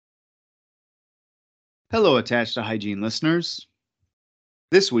Hello, Attached to Hygiene listeners.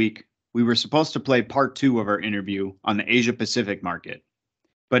 This week, we were supposed to play part 2 of our interview on the Asia Pacific market.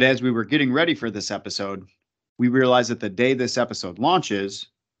 But as we were getting ready for this episode, we realized that the day this episode launches,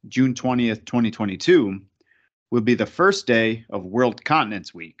 June 20th, 2022, will be the first day of World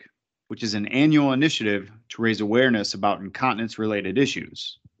Continence Week, which is an annual initiative to raise awareness about incontinence-related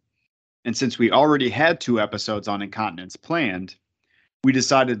issues. And since we already had 2 episodes on incontinence planned, we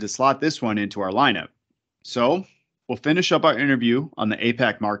decided to slot this one into our lineup. So, we'll finish up our interview on the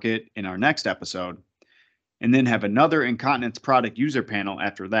APAC market in our next episode, and then have another incontinence product user panel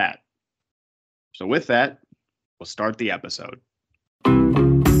after that. So with that, we'll start the episode.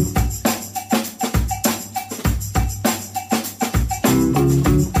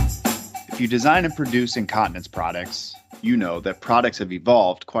 If you design and produce incontinence products, you know that products have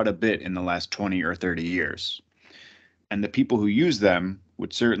evolved quite a bit in the last 20 or 30 years. And the people who use them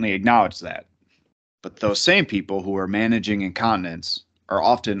would certainly acknowledge that. But those same people who are managing incontinence are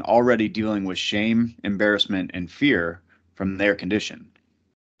often already dealing with shame, embarrassment, and fear from their condition.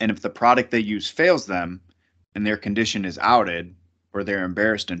 And if the product they use fails them, and their condition is outed, or they're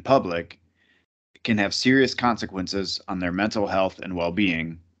embarrassed in public, it can have serious consequences on their mental health and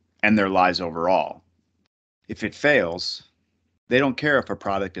well-being, and their lives overall. If it fails, they don't care if a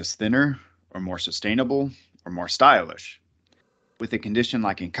product is thinner, or more sustainable, or more stylish. With a condition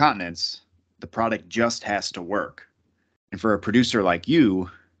like incontinence, the product just has to work. And for a producer like you,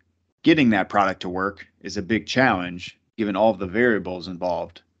 getting that product to work is a big challenge given all of the variables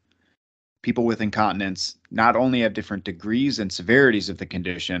involved. People with incontinence not only have different degrees and severities of the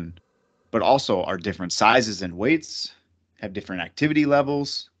condition, but also are different sizes and weights, have different activity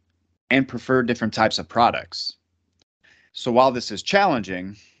levels, and prefer different types of products. So while this is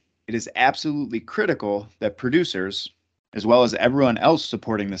challenging, it is absolutely critical that producers, as well as everyone else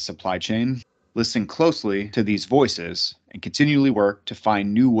supporting the supply chain, listen closely to these voices and continually work to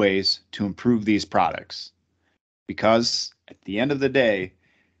find new ways to improve these products. Because at the end of the day,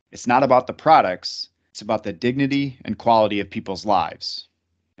 it's not about the products, it's about the dignity and quality of people's lives.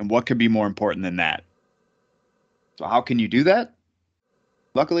 And what could be more important than that? So how can you do that?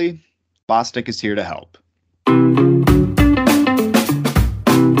 Luckily, Bostik is here to help.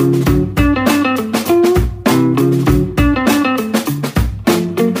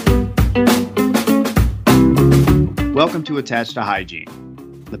 Welcome to Attached to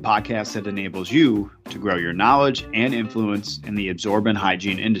Hygiene, the podcast that enables you to grow your knowledge and influence in the absorbent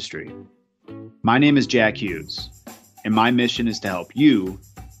hygiene industry. My name is Jack Hughes, and my mission is to help you,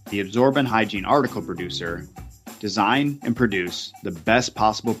 the absorbent hygiene article producer, design and produce the best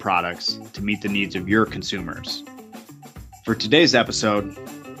possible products to meet the needs of your consumers. For today's episode,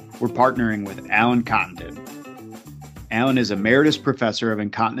 we're partnering with Alan Cottenden. Alan is Emeritus Professor of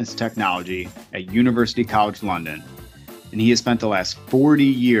Incontinence Technology at University College London, and he has spent the last 40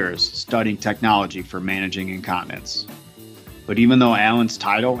 years studying technology for managing incontinence. But even though Alan's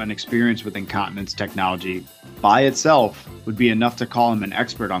title and experience with incontinence technology by itself would be enough to call him an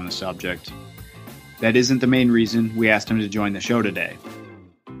expert on the subject, that isn't the main reason we asked him to join the show today.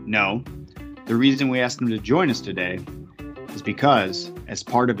 No, the reason we asked him to join us today is because, as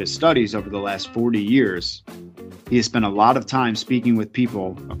part of his studies over the last 40 years, he has spent a lot of time speaking with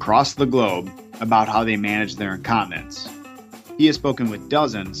people across the globe about how they manage their incontinence. He has spoken with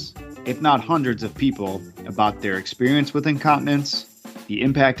dozens, if not hundreds of people about their experience with incontinence, the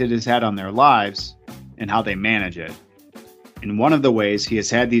impact it has had on their lives, and how they manage it. And one of the ways he has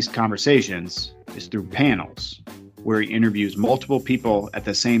had these conversations is through panels, where he interviews multiple people at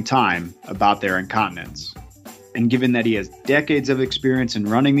the same time about their incontinence. And given that he has decades of experience in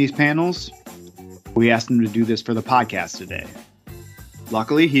running these panels, we asked him to do this for the podcast today.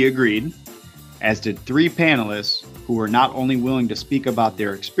 Luckily, he agreed, as did 3 panelists who were not only willing to speak about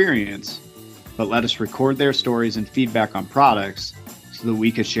their experience, but let us record their stories and feedback on products so that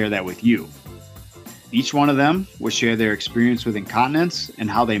we could share that with you. Each one of them will share their experience with incontinence and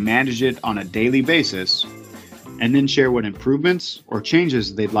how they manage it on a daily basis, and then share what improvements or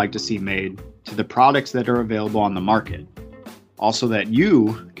changes they'd like to see made to the products that are available on the market. Also that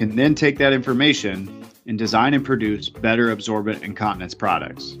you can then take that information and design and produce better absorbent incontinence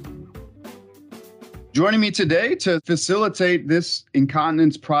products. Joining me today to facilitate this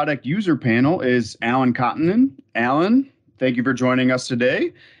incontinence product user panel is Alan Cottenden. Alan, thank you for joining us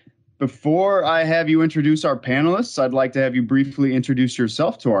today. Before I have you introduce our panelists, I'd like to have you briefly introduce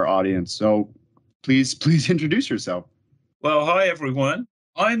yourself to our audience. So please introduce yourself. Well, hi, everyone.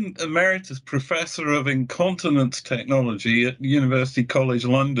 I'm Emeritus Professor of Incontinence Technology at University College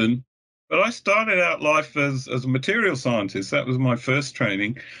London. But I started out life as a material scientist. That was my first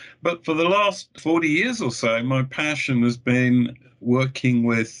training. But for the last 40 years or so, my passion has been working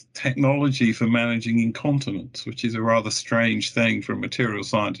with technology for managing incontinence, which is a rather strange thing for a material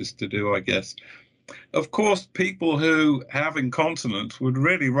scientist to do, I guess. Of course, people who have incontinence would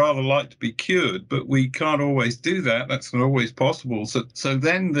really rather like to be cured, but we can't always do that. That's not always possible. So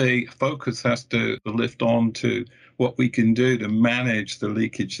then the focus has to lift on to what we can do to manage the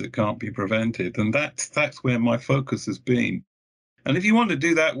leakage that can't be prevented. And that's where my focus has been. And if you want to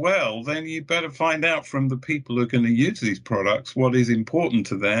do that well, then you better find out from the people who are going to use these products what is important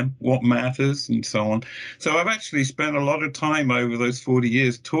to them, what matters, and so on. So I've actually spent a lot of time over those 40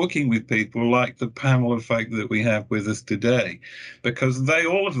 years talking with people like the panel of folk that we have with us today, because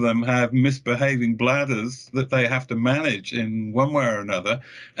all of them have misbehaving bladders that they have to manage in one way or another.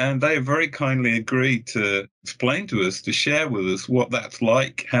 And they have very kindly agreed to explain to us, to share with us what that's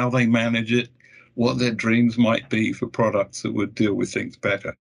like, how they manage it, what their dreams might be for products that would deal with things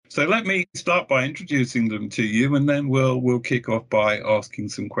better. So let me start by introducing them to you, and then we'll kick off by asking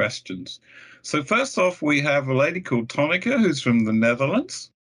some questions. So first off, we have a lady called Tonica, who's from the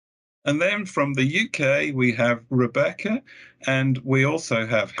Netherlands. And then from the UK, we have Rebecca, and we also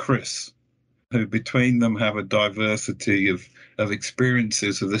have Chris, who between them have a diversity of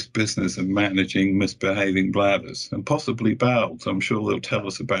experiences of this business of managing misbehaving bladders and possibly bowels. I'm sure they'll tell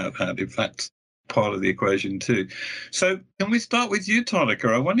us about that if that's part of the equation too. So can we start with you,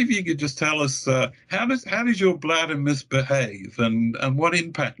 Tonica? I wonder if you could just tell us how does your bladder misbehave, and what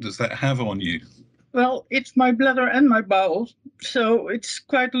impact does that have on you? Well, it's my bladder and my bowels, so it's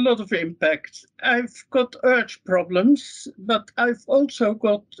quite a lot of impact. I've got urge problems, but I've also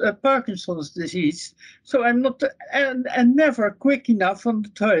got Parkinson's disease, so I'm not and never quick enough on the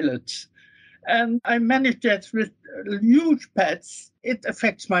toilet. And I manage that with huge pads. It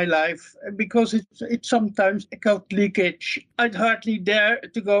affects my life because it sometimes got leakage. I'd hardly dare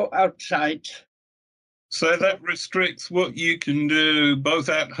to go outside. So that restricts what you can do both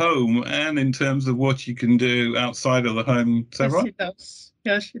at home and in terms of what you can do outside of the home. Is that Yes, right? it does.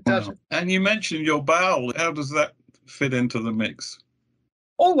 Yes, it does. Wow. And you mentioned your bowel. How does that fit into the mix?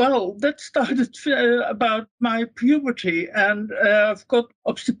 Oh, well, that started about my puberty, and I've got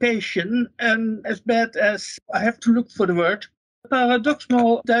obstipation, and as bad as I have to look for the word,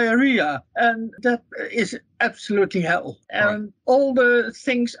 paradoxical diarrhea, and that is absolutely hell. And Right. all the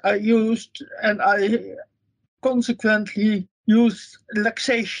things I used, and I consequently use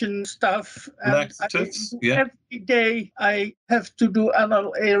laxation stuff. And Laxatives, yeah. every day I have to do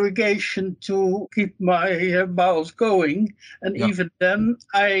anal irrigation to keep my bowels going. And Yeah. even then,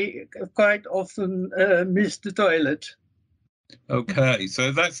 I quite often miss the toilet. Okay,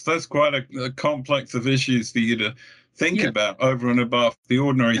 so that's quite a complex of issues for you to think about over and above the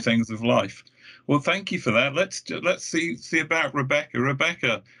ordinary things of life. Well, thank you for that. Let's see about Rebecca.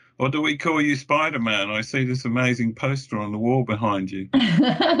 Rebecca, or do we call you Spider-Man? I see this amazing poster on the wall behind you.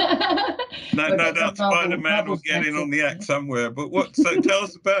 No doubt Spider-Man will get in on the act somewhere. But so tell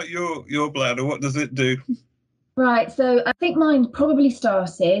us about your bladder. What does it do? Right, so I think mine probably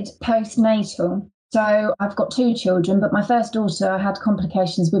started postnatal. So I've got 2 children, but my first daughter had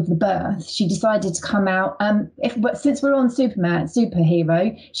complications with the birth. She decided to come out. Since we're on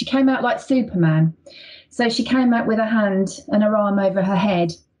superhero, she came out like Superman. So she came out with her hand and her arm over her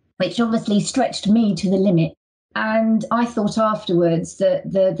head, which obviously stretched me to the limit. And I thought afterwards that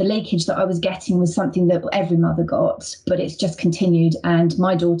the leakage that I was getting was something that every mother got, but it's just continued. And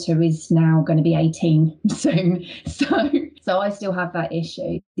my daughter is now going to be 18 soon. So I still have that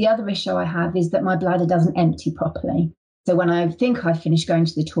issue. The other issue I have is that my bladder doesn't empty properly. So when I think I've finished going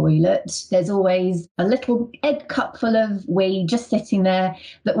to the toilet, there's always a little egg cup full of wee just sitting there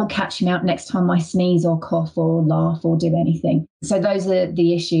that will catch me out next time I sneeze or cough or laugh or do anything. So those are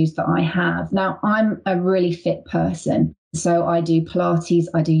the issues that I have. Now, I'm a really fit person. So I do Pilates,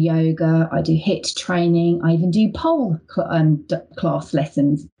 I do yoga, I do HIIT training, I even do pole class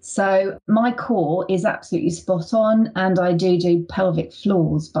lessons. So my core is absolutely spot on, and I do pelvic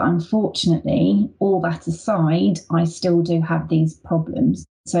floors. But unfortunately, all that aside, I still do have these problems.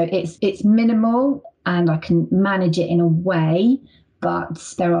 So it's minimal and I can manage it in a way, but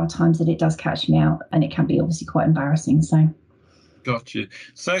there are times that it does catch me out and it can be obviously quite embarrassing. So. Gotcha.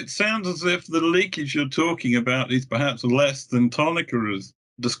 So it sounds as if the leakage you're talking about is perhaps less than Tonica has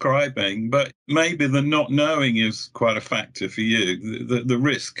describing, but maybe the not knowing is quite a factor for you, the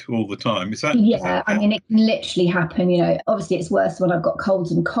risk all the time. Is that? Yeah, I mean, it can literally happen. Obviously it's worse when I've got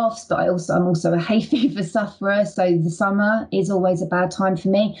colds and coughs, but I'm also a hay fever sufferer. So the summer is always a bad time for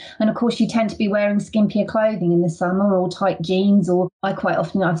me. And of course, you tend to be wearing skimpier clothing in the summer, or tight jeans, or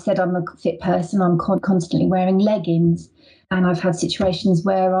I've said I'm a fit person. I'm constantly wearing leggings. And I've had situations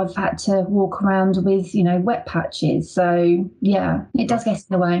where I've had to walk around with, wet patches. So yeah, it does get in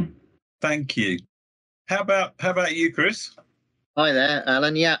the way. Thank you. How about you, Chris? Hi there,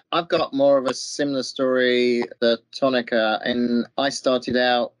 Alan. Yeah, I've got more of a similar story to Tonica, and I started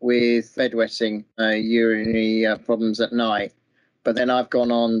out with bedwetting, urinary problems at night. But then I've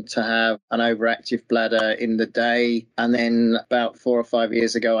gone on to have an overactive bladder in the day. And then about 4 or 5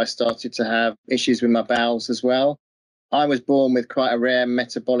 years ago, I started to have issues with my bowels as well. I was born with quite a rare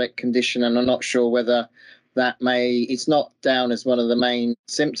metabolic condition, and I'm not sure whether it's not down as one of the main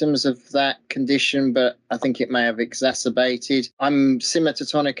symptoms of that condition, but I think it may have exacerbated. I'm similar to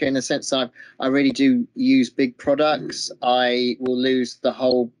Tonica in the sense I really do use big products. I will lose the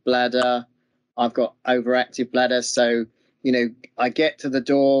whole bladder. I've got overactive bladder, so I get to the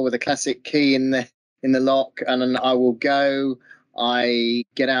door with a classic key in the lock, and then I will go. I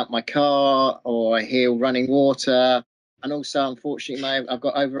get out my car, or I hear running water. And also, unfortunately, I've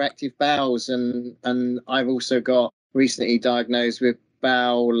got overactive bowels, and I've also got recently diagnosed with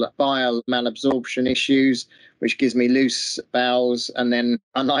bile malabsorption issues, which gives me loose bowels. And then,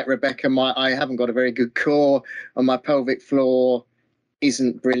 unlike Rebecca, I haven't got a very good core, and my pelvic floor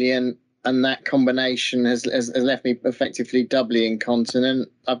isn't brilliant. And that combination has left me effectively doubly incontinent.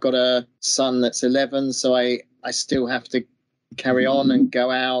 I've got a son that's 11, so I still have to carry on and go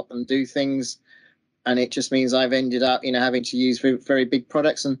out and do things. And it just means I've ended up, having to use very, very big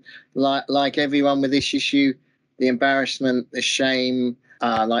products. And like everyone with this issue, the embarrassment, the shame,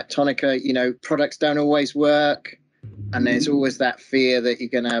 like Tonica, products don't always work. And there's always that fear that you're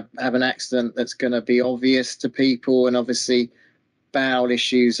going to have an accident that's going to be obvious to people. And obviously, bowel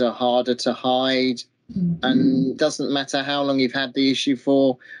issues are harder to hide. And it doesn't matter how long you've had the issue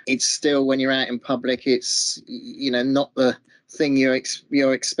for, it's still, when you're out in public, it's, not the thing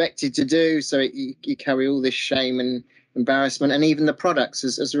you're expected to do. So you carry all this shame and embarrassment. And even the products,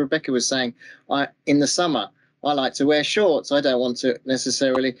 as Rebecca was saying, in the summer, I like to wear shorts. I don't want to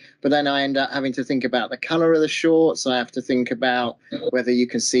necessarily, but then I end up having to think about the color of the shorts. I have to think about whether you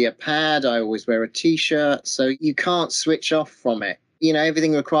can see a pad. I always wear a t-shirt. So you can't switch off from it.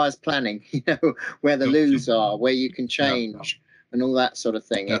 Everything requires planning, where the loos are, where you can change and all that sort of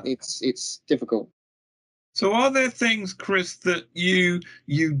thing. Yeah. It's difficult. So are there things, Chris, that you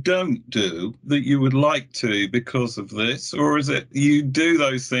don't do that you would like to because of this? Or is it you do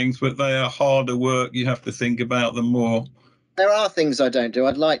those things, but they are harder work, you have to think about them more? There are things I don't do.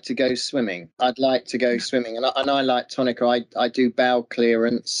 I'd like to go swimming. And I like Tonica. I do bowel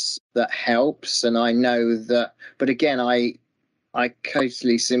clearance that helps. And I know that, but again, I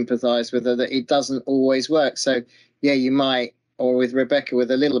totally sympathise with her that it doesn't always work. So, yeah, you might, or with Rebecca, with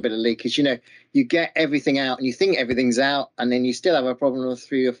a little bit of leakage, you get everything out and you think everything's out, and then you still have a problem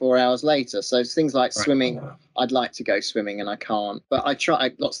 3 or 4 hours later. So things like swimming, I'd like to go swimming and I can't. But I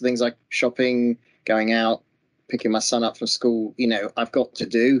try lots of things like shopping, going out, picking my son up from school, I've got to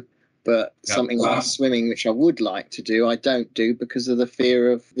do. But something like swimming, which I would like to do, I don't do because of the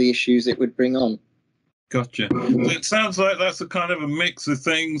fear of the issues it would bring on. Gotcha. So it sounds like that's a kind of a mix of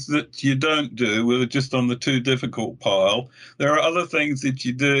things that you don't do, we're just on the too difficult pile. There are other things that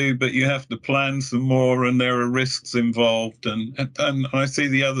you do, but you have to plan some more, and there are risks involved. And I see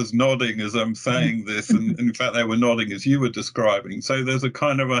the others nodding as I'm saying this, and in fact they were nodding as you were describing. So there's a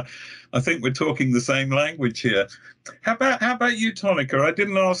kind of I think we're talking the same language here. How about you, Tonica? I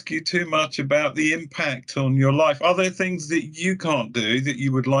didn't ask you too much about the impact on your life. Are there things that you can't do that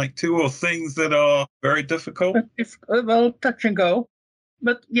you would like to, or things that are very difficult? Well, touch and go.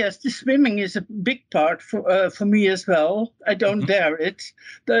 But yes, the swimming is a big part for me as well. I don't dare it.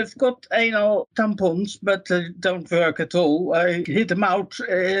 I've got anal tampons, but they don't work at all. I hit them out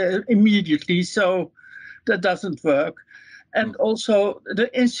immediately, so that doesn't work. And also the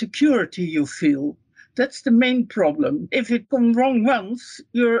insecurity you feel. That's the main problem. If it goes wrong once,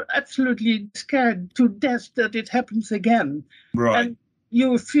 you're absolutely scared to death that it happens again. Right. And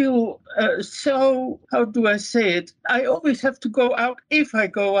you feel so, how do I say it? I always have to go out, if I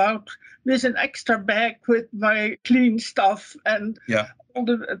go out, with an extra bag with my clean stuff and all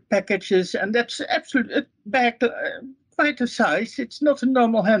the packages. And that's absolutely a bag, quite a size. It's not a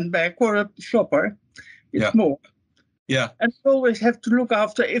normal handbag or a shopper. It's more. Yeah. And I always have to look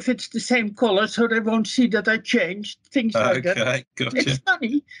after if it's the same color so they won't see that I changed, things like that. Okay, gotcha. It's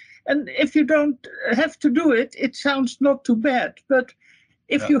funny. And if you don't have to do it, it sounds not too bad. But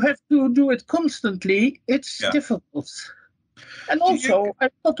if you have to do it constantly, it's difficult. And also,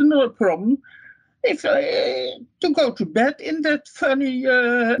 I've got another problem. If to go to bed in that funny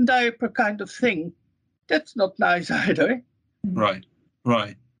diaper kind of thing, that's not nice either. Right.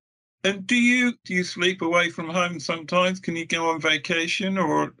 And do you sleep away from home sometimes? Can you go on vacation,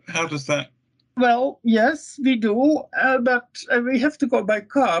 or how does that? Well, yes, we do, but we have to go by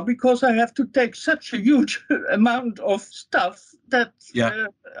car because I have to take such a huge amount of stuff that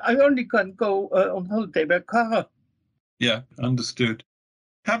I only can go on holiday by car. Yeah, understood.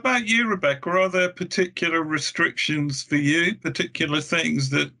 How about you, Rebecca? Are there particular restrictions for you, particular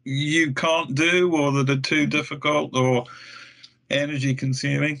things that you can't do or that are too difficult or energy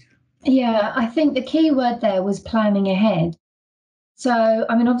consuming? Yeah, I think the key word there was planning ahead. So,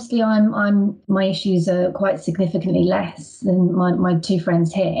 I mean, obviously, my issues are quite significantly less than my two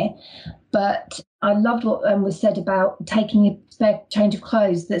friends here. But I loved what was said about taking a spare change of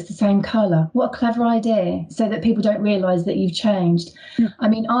clothes that's the same colour. What a clever idea, so that people don't realise that you've changed. Yeah. I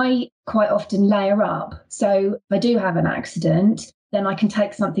mean, I quite often layer up. So if I do have an accident, then I can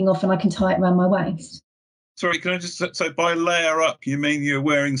take something off and I can tie it around my waist. Sorry, can I just say, by layer up, you mean you're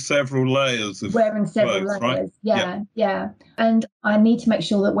wearing several layers of clothes, layers, right? Yeah. And I need to make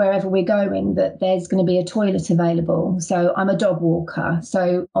sure that wherever we're going, that there's going to be a toilet available. So I'm a dog walker.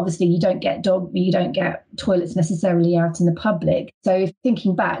 So obviously you don't get toilets necessarily out in the public. So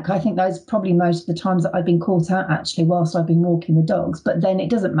thinking back, I think those are probably most of the times that I've been caught out actually whilst I've been walking the dogs. But then it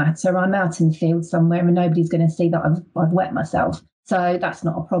doesn't matter. I'm out in the field somewhere and nobody's going to see that I've wet myself. So that's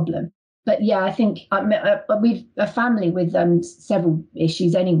not a problem. But yeah, I think we've a family with several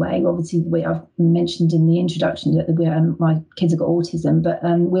issues anyway. Obviously, I've mentioned in the introduction that my kids have got autism, but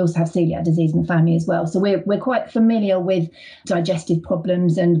we also have celiac disease in the family as well. So we're quite familiar with digestive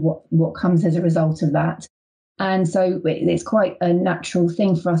problems and what comes as a result of that. And so it's quite a natural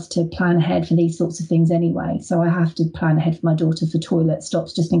thing for us to plan ahead for these sorts of things anyway. So I have to plan ahead for my daughter for toilet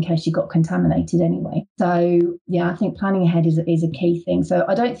stops just in case she got contaminated anyway. So yeah, I think planning ahead is a key thing. So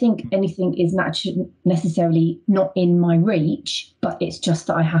I don't think anything is necessarily not in my reach, but it's just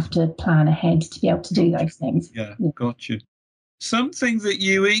that I have to plan ahead to be able to do those things. Yeah, gotcha. Something that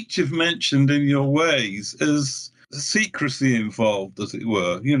you each have mentioned in your ways is secrecy involved, as it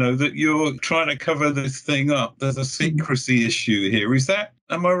were, that you're trying to cover this thing up. There's a secrecy issue here.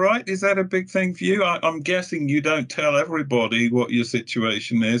 Am I right? Is that a big thing for you? I'm guessing you don't tell everybody what your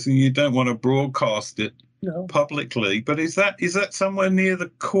situation is and you don't want to broadcast it publicly, but is that somewhere near the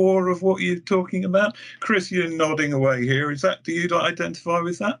core of what you're talking about? Chris, you're nodding away here. Do you identify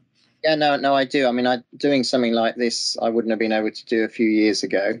with that? Yeah, no, I do. I mean, doing something like this, I wouldn't have been able to do a few years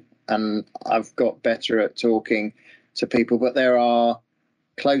ago. And I've got better at talking to people, but there are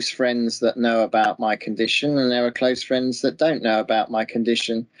close friends that know about my condition, and there are close friends that don't know about my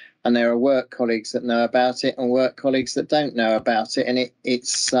condition, and there are work colleagues that know about it and work colleagues that don't know about it. And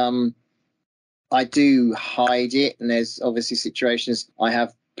it's I do hide it, and there's obviously situations I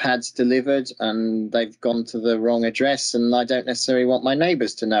have pads delivered and they've gone to the wrong address, and I don't necessarily want my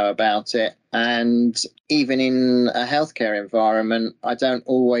neighbours to know about it. And even in a healthcare environment, I don't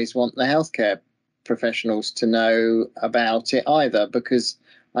always want the healthcare professionals to know about it either, because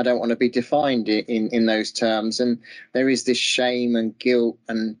I don't want to be defined in those terms. And there is this shame and guilt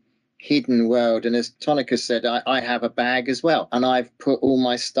and hidden world. And as Tonica said, I have a bag as well, and I've put all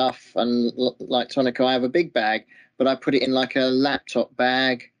my stuff, and like Tonica, I have a big bag, but I put it in like a laptop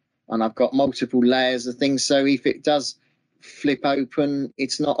bag, and I've got multiple layers of things. So if it does flip open,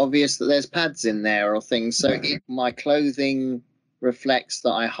 it's not obvious that there's pads in there or things. So if my clothing reflects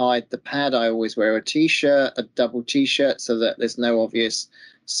that I hide the pad, I always wear a T-shirt, a double T-shirt, so that there's no obvious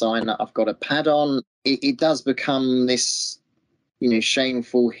sign that I've got a pad on. It does become this,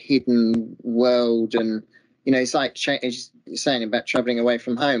 shameful, hidden world. And, it's like saying about traveling away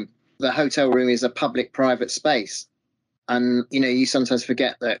from home. The hotel room is a public-private space. And, you sometimes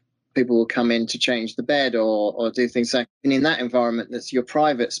forget that people will come in to change the bed or do things. So, and in that environment, that's your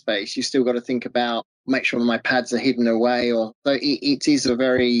private space. You still got to think about, make sure my pads are hidden away. So it is a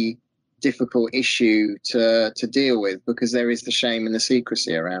very difficult issue to deal with, because there is the shame and the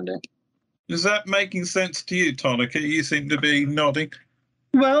secrecy around it. Is that making sense to you, Tonica? You seem to be nodding.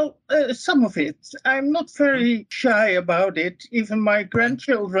 Well, some of it. I'm not very shy about it. Even my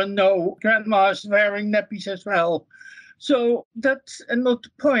grandchildren know grandma's wearing nappies as well. So that's not the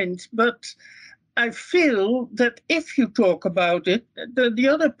point. But I feel that if you talk about it, the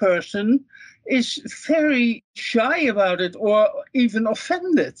other person is very shy about it or even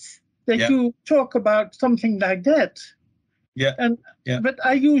offended that you talk about something like that. Yeah. But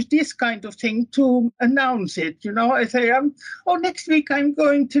I use this kind of thing to announce it. I say, next week I'm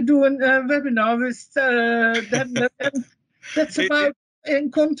going to do a webinar with that's about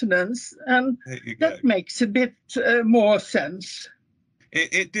incontinence, and that makes a bit more sense.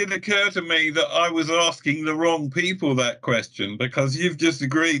 It did occur to me that I was asking the wrong people that question, because you've just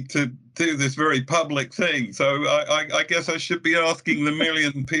agreed to do this very public thing. So I guess I should be asking the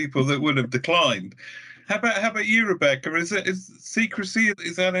million people that would have declined. How about you, Rebecca? Is secrecy,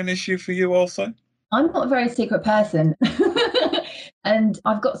 is that an issue for you also? I'm not a very secret person. And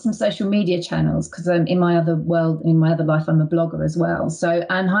I've got some social media channels because in my other life, I'm a blogger as well. So,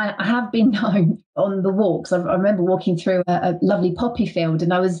 and I have been known on the walks. I remember walking through a lovely poppy field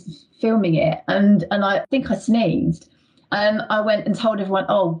and I was filming it and I think I sneezed. And I went and told everyone,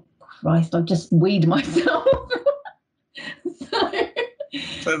 oh, Christ, I've just weed myself.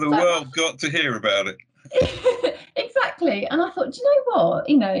 So the world got to hear about it. Exactly. And I thought, do you know what?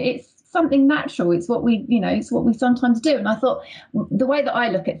 It's something natural. It's what we sometimes do. And I thought the way that I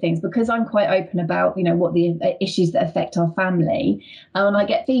look at things, because I'm quite open about, what the issues that affect our family, and I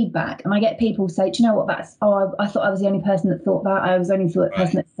get feedback and I get people say, do you know what, I thought I was the only person that thought that. I was only the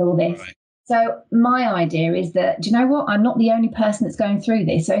person that saw this. Right. So my idea is that, do you know what, I'm not the only person that's going through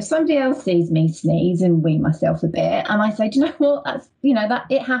this. So if somebody else sees me sneeze and wee myself a bit and I say, do you know what, that's, that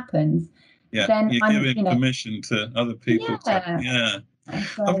it happens. Yeah, then you're giving permission to other people.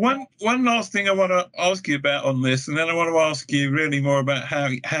 One last thing I want to ask you about on this, and then I want to ask you really more about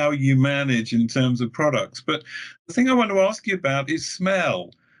how you manage in terms of products. But the thing I want to ask you about is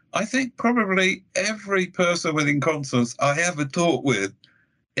smell. I think probably every person with incontinence I ever talk with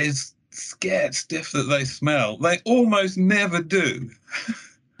is scared stiff that they smell. They almost never do.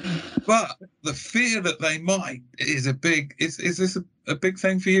 But the fear that they might is a big. Is this a big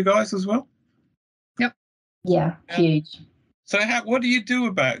thing for you guys as well? Yeah, huge. So what do you do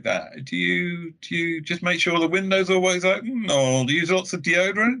about that? Do you just make sure the window's always open, or do you use lots of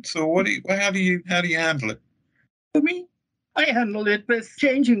deodorants, or how do you handle it? For me, I handle it with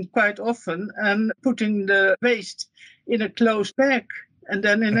changing quite often and putting the waste in a closed bag and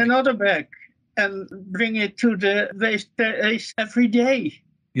then in another bag and bring it to the waste place every day.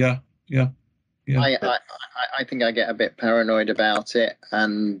 Yeah. I think I get a bit paranoid about it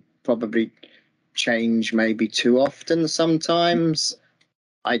and probably change maybe too often sometimes.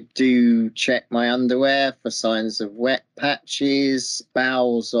 I do check my underwear for signs of wet patches.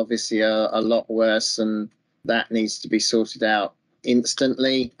 Bowels obviously are a lot worse, and that needs to be sorted out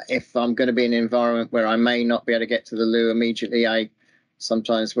instantly. If I'm going to be in an environment where I may not be able to get to the loo immediately, I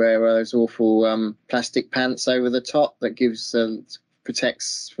sometimes wear those awful plastic pants over the top that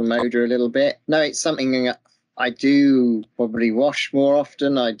protects from odour a little bit. No, it's something I do probably wash more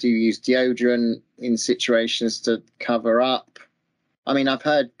often. I do use deodorant in situations to cover up. I mean, I've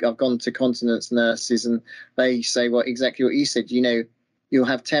gone to continence nurses and they say exactly what you said. You'll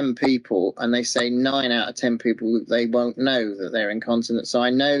have 10 people and they say 9 out of 10 people, they won't know that they're incontinent. So I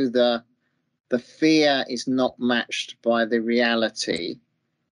know the fear is not matched by the reality,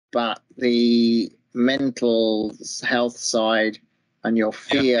 but the mental health side and your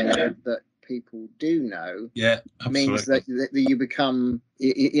fear that people do know means that you become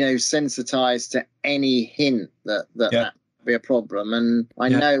sensitized to any hint that might be a problem. And I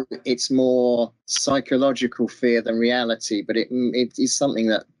know it's more psychological fear than reality, but it is something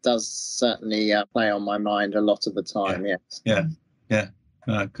that does certainly play on my mind a lot of the time. No,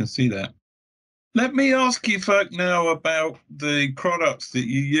 I can see that. Let me ask you folk now about the products that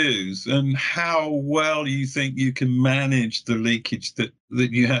you use and how well you think you can manage the leakage that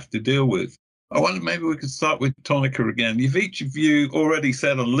you have to deal with. I wonder, maybe we could start with Tonica again. Each of you already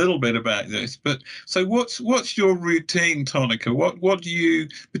said a little bit about this, but so what's your routine, Tonica? What do you,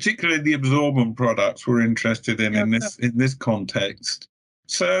 particularly the absorbent products, we're interested in this context?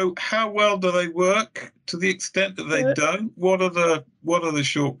 So how well do they work? To the extent that they don't, what are the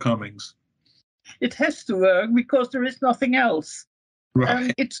shortcomings? It has to work because there is nothing else.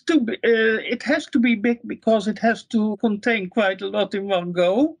 Right. It has to be big because it has to contain quite a lot in one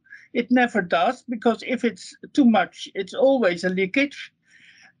go. It never does, because if it's too much, it's always a leakage.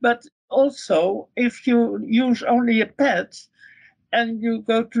 But also, if you use only a pad and you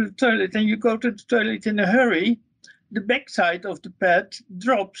go to the toilet and you go to the toilet in a hurry, the backside of the pad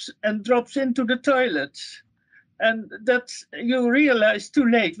drops into the toilet. And that you realize too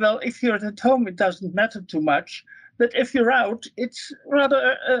late. Well, if you're at home, it doesn't matter too much. But if you're out, it's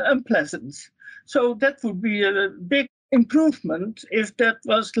rather unpleasant. So that would be a big improvement if that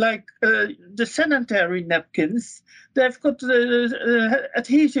was like the sanitary napkins. They've got the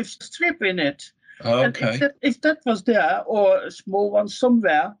adhesive strip in it. And if that was there, or a small one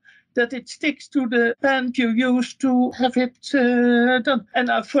somewhere, that it sticks to the pan you use to have it done.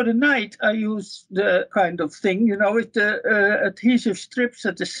 And for the night, I use the kind of thing, with the adhesive strips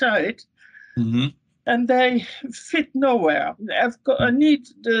at the side. Mm-hmm. And they fit nowhere. I need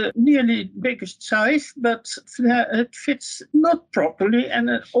the nearly biggest size, but it fits not properly, and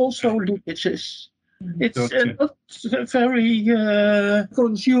it also leakages. It's not very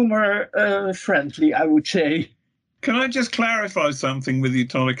consumer friendly, I would say. Can I just clarify something with you,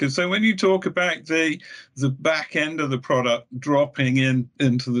 Tonica? So when you talk about the back end of the product dropping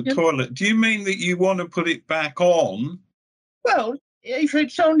into the toilet, do you mean that you want to put it back on? Well, if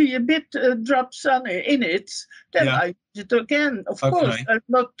it's only a bit drops in it, then I use it again. Of course, I'm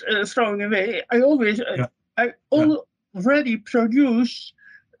not throwing away. I already produce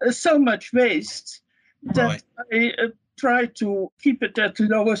so much waste that I try to keep it as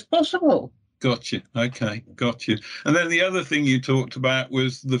low as possible. Got you. Okay, got you. And then the other thing you talked about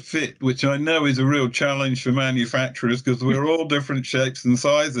was the fit, which I know is a real challenge for manufacturers because we're all different shapes and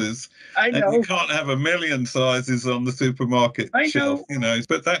sizes. I know. And you can't have a million sizes on the supermarket shelf,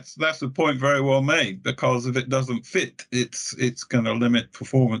 But that's a point very well made, because if it doesn't fit, it's going to limit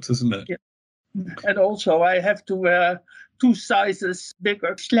performance, isn't it? Yeah. And also I have to wear 2 sizes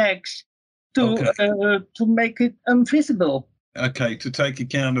bigger slacks to make it invisible. Okay, to take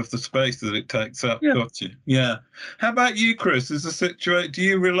account of the space that it takes up. Yeah. Got you. Yeah. How about you, Chris? Do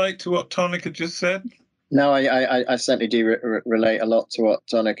you relate to what Tonica just said? No, I certainly do relate a lot to what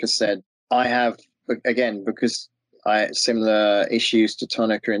Tonica said. I have, again, because I similar issues to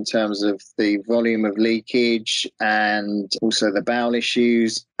Tonica in terms of the volume of leakage and also the bowel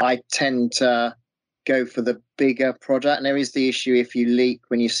issues. I tend to go for the bigger product. And there is the issue if you leak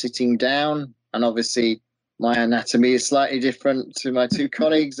when you're sitting down, and obviously my anatomy is slightly different to my 2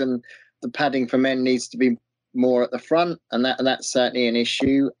 colleagues, and the padding for men needs to be more at the front, and that's certainly an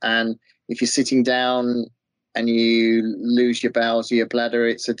issue. And if you're sitting down and you lose your bowels or your bladder,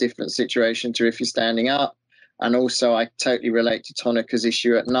 it's a different situation to if you're standing up. And also, I totally relate to Tonica's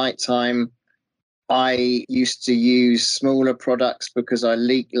issue at night time. I used to use smaller products because I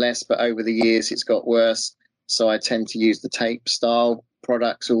leak less, but over the years it's got worse. So I tend to use the tape style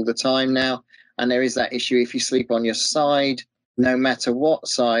products all the time now. And there is that issue if you sleep on your side, no matter what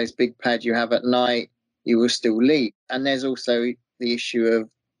size big pad you have at night, you will still leak. And there's also the issue of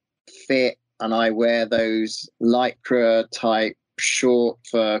fit, and I wear those Lycra type short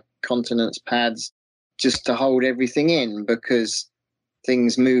for continence pads just to hold everything in, because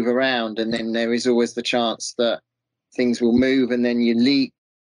things move around, and then there is always the chance that things will move and then you leak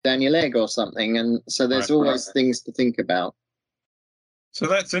down your leg or something. And so there's always things to think about. So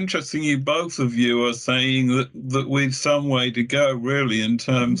that's interesting. Both of you are saying that we've some way to go, really, in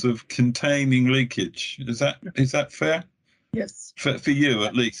terms of containing leakage. Is that fair? Yes. For you,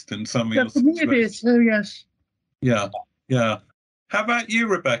 at least, in some of your situations. For me it is, yes. Yeah. How about you,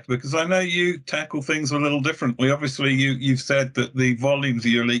 Rebecca? Because I know you tackle things a little differently. Obviously, you've said that the volumes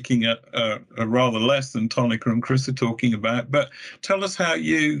you're leaking are rather less than Tonica and Chris are talking about. But tell us how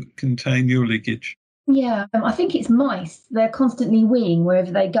you contain your leakage. Yeah, I think it's mice. They're constantly weeing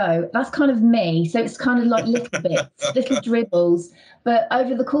wherever they go. That's kind of me. So it's kind of like little bits, little dribbles. But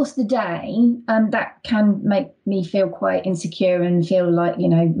over the course of the day, that can make me feel quite insecure and feel like,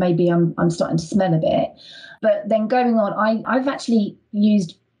 maybe I'm starting to smell a bit. But then going on, I've actually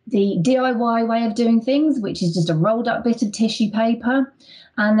used the DIY way of doing things, which is just a rolled up bit of tissue paper.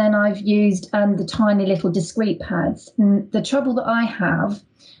 And then I've used the tiny little discreet pads. And the trouble that I have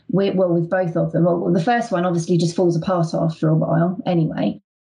with both of them, well, the first one obviously just falls apart after a while anyway.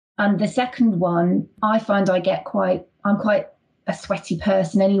 And the second one, I find I'm quite a sweaty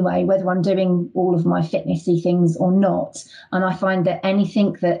person anyway, whether I'm doing all of my fitnessy things or not. And I find that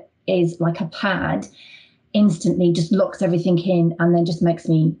anything that is like a pad instantly just locks everything in and then just makes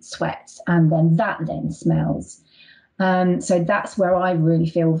me sweat. And then that smells. So that's where I really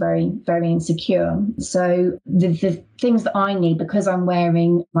feel very, very insecure. So the things that I need, because I'm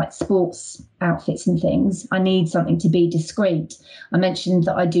wearing like sports outfits and things, I need something to be discreet. I mentioned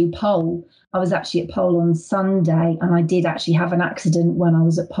that I do pole. I was actually at pole on Sunday, and I did actually have an accident when I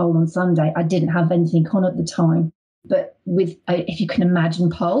was at pole on Sunday. I didn't have anything on at the time. But if you can imagine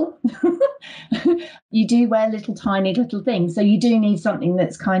pole, you do wear tiny little things. So you do need something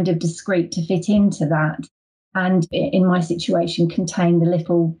that's kind of discreet to fit into that. And in my situation, contain the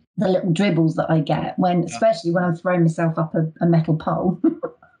little dribbles that I get especially when I'm throwing myself up a metal pole.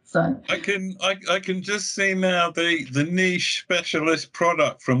 So I can just see now the niche specialist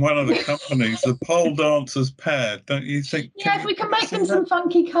product from one of the companies, the pole dancer's pad. Don't you think? yeah, if we can make them some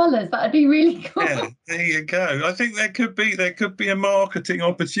funky colours, that'd be really cool. Yeah, there you go. I think there could be a marketing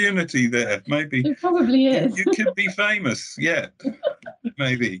opportunity there. Maybe It probably is. you could be famous yet.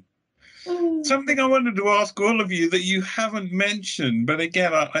 Maybe. Something I wanted to ask all of you that you haven't mentioned, but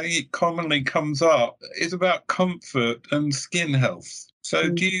again, I think it commonly comes up, is about comfort and skin health. So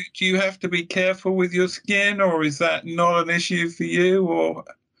do you have to be careful with your skin, or is that not an issue for you? Or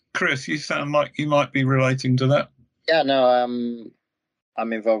Chris, you sound like you might be relating to that. Yeah, no,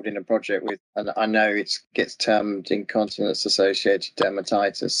 I'm involved in a project with, and I know it gets termed incontinence associated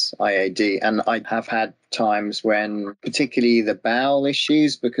dermatitis, IAD, and I have had times when, particularly the bowel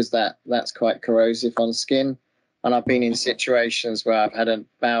issues, because that's quite corrosive on skin. And I've been in situations where I've had a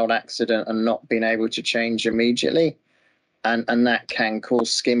bowel accident and not been able to change immediately. And that can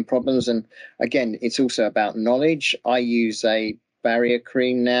cause skin problems. And again, it's also about knowledge. I use a barrier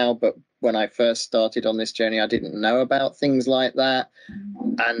cream now, but when I first started on this journey, I didn't know about things like that.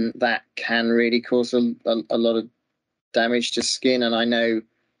 And that can really cause a lot of damage to skin. And I know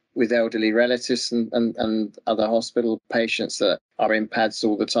with elderly relatives and other hospital patients that are in pads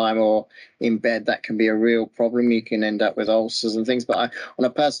all the time or in bed, that can be a real problem. You can end up with ulcers and things. But on a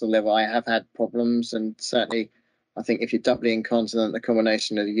personal level, I have had problems, and certainly I think if you're doubly incontinent, the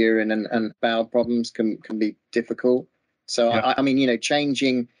combination of the urine and bowel problems can be difficult. So, yeah. I mean,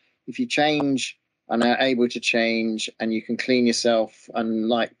 changing, if you change and are able to change and you can clean yourself, and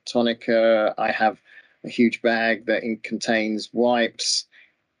like Tonica, I have a huge bag that contains wipes,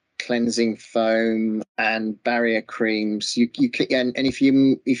 cleansing foam and barrier creams. You can, and if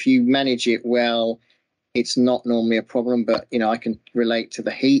you manage it well, it's not normally a problem. But I can relate to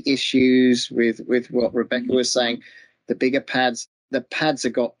the heat issues with what Rebecca was saying. The bigger pads, the pads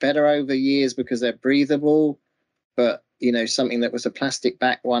have got better over years because they're breathable, but something that was a plastic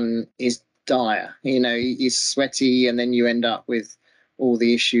back one is dire. You're sweaty, and then you end up with all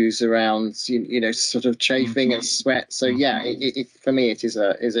the issues around sort of chafing and sweat. So yeah, it for me it is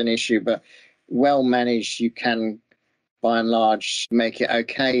an issue, but well managed, you can by and large make it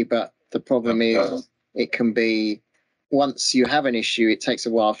okay. But the problem is it can be, once you have an issue, it takes a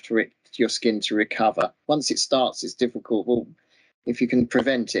while for your skin to recover. Once it starts, it's difficult. Well, if you can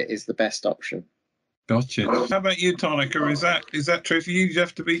prevent it, is the best option. Gotcha. How about you, Tonica? Is that true for you? You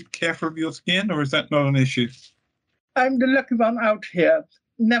have to be careful of your skin, or is that not an issue? I'm the lucky one out here.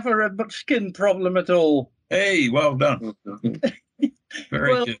 Never a skin problem at all. Hey, well done.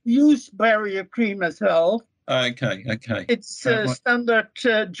 Very good. Use barrier cream as well. Okay. It's a standard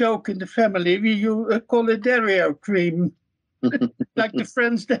joke in the family. We call it derriere cream, like the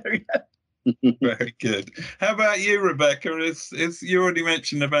French derriere. Very good. How about you, Rebecca? You already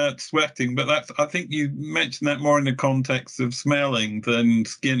mentioned about sweating, but I think you mentioned that more in the context of smelling than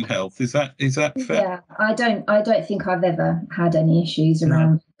skin health. Is that fair? Yeah, I don't think I've ever had any issues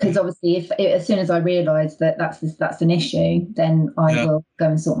around, because obviously as soon as I realise that that's an issue, then I will go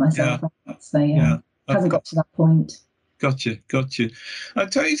and sort myself out. So hasn't got to that point. Gotcha. I'll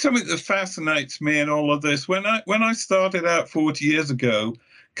tell you something that fascinates me in all of this. When I started out 40 years ago,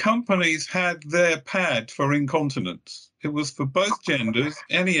 companies had their pad for incontinence. It was for both genders,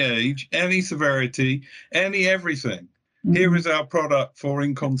 any age, any severity, any everything. Mm-hmm. Here is our product for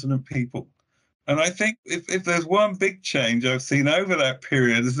incontinent people. And I think if there's one big change I've seen over that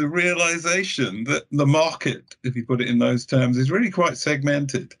period, is the realization that the market, if you put it in those terms, is really quite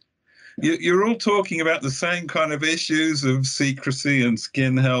segmented. You're all talking about the same kind of issues of secrecy and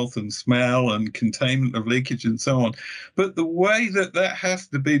skin health and smell and containment of leakage and so on. But the way that has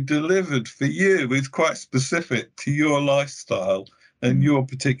to be delivered for you is quite specific to your lifestyle and your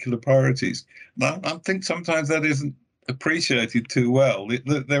particular priorities. I think sometimes that isn't appreciated too well.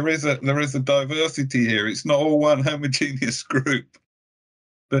 There is a diversity here. It's not all one homogeneous group.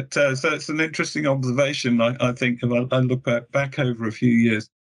 But so it's an interesting observation, I think, if I look back over a few years.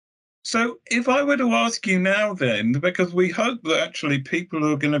 So if I were to ask you now then, because we hope that actually people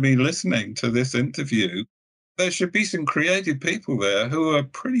who are going to be listening to this interview, there should be some creative people there who are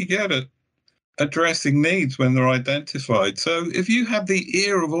pretty good at addressing needs when they're identified. So if you had the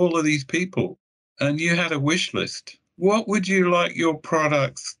ear of all of these people and you had a wish list, what would you like your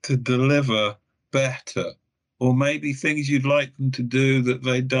products to deliver better? Or maybe things you'd like them to do that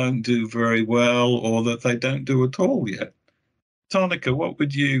they don't do very well or that they don't do at all yet? Tonica, what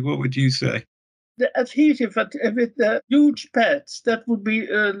would you say? The adhesive with the huge pads, that would be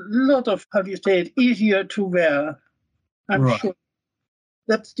a lot of, easier to wear. I'm sure.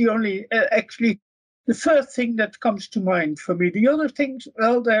 That's the only, actually, the first thing that comes to mind for me. The other things,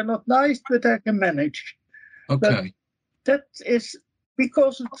 well, they're not nice, but I can manage. Okay. But that is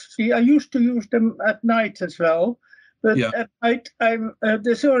because I used to use them at night as well. But at night I'm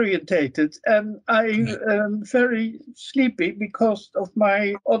disorientated and I'm very sleepy because of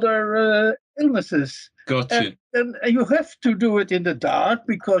my other illnesses. Gotcha. And you have to do it in the dark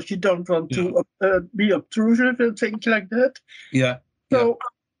because you don't want to be obtrusive and things like that. Yeah. So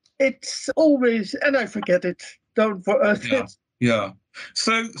it's always, and I forget it. Don't forget. Yeah.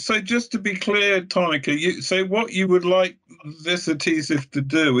 So just to be clear, Tonica, so what you would like this adhesive to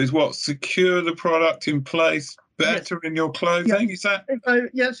do is what? Secure the product in place better in your clothing? Is that?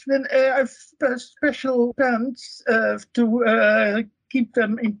 Yes, when I've special pants to keep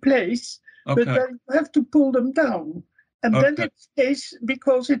them in place, but then you have to pull them down. And then it stays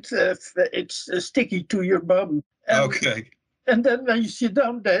because it's sticky to your bum. And then when you sit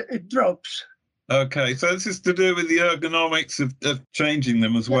down there, it drops. Okay, so this is to do with the ergonomics of changing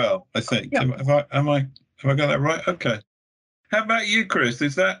them as well, I think. Yeah. Have I got that right? Okay. How about you, Chris?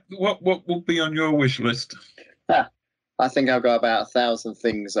 Is that what will be on your wish list? I think I've got about 1,000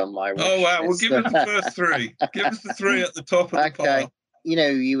 things on my wish list. Oh, wow. Well, give us the first three. Give us the three at the top of the pile.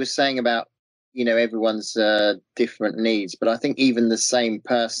 You were saying about, everyone's different needs, but I think even the same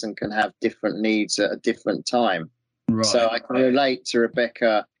person can have different needs at a different time. Right. So I can relate to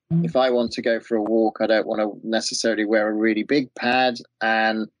Rebecca. If I want to go for a walk, I don't want to necessarily wear a really big pad.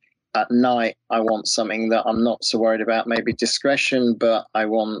 And at night, I want something that I'm not so worried about, maybe discretion, but I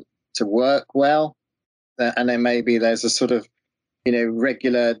want to work well. And then maybe there's a sort of,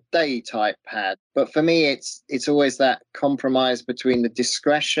 regular day type pad. But for me, it's always that compromise between the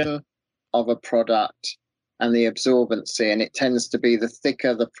discretion of a product and the absorbency. And it tends to be the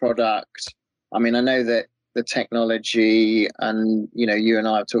thicker the product. I mean, I know that the technology, and you and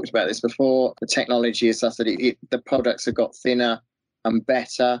I have talked about this before, the technology is such that the products have got thinner and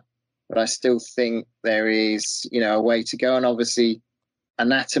better, but I still think there is a way to go. And obviously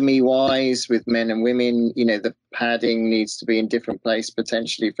anatomy wise with men and women, the padding needs to be in different place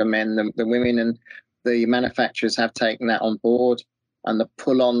potentially for men than women, and the manufacturers have taken that on board. And the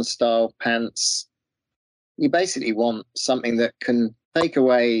pull-on style pants, you basically want something that can take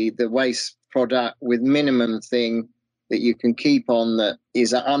away the waste product with minimum thing that you can keep on, that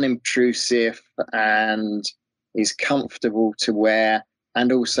is unobtrusive and is comfortable to wear,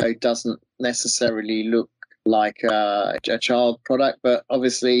 and also doesn't necessarily look like a child product. But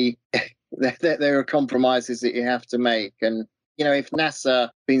obviously there are compromises that you have to make. And if NASA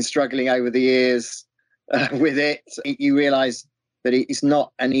been struggling over the years with it, you realize that it's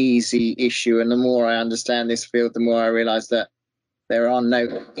not an easy issue. And the more I understand this field, the more I realize that there are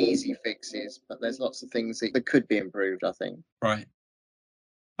no easy fixes, but there's lots of things that could be improved, I think. Right.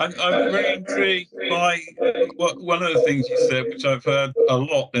 I'm very intrigued by one of the things you said, which I've heard a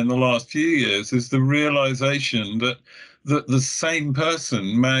lot in the last few years, is the realization that the same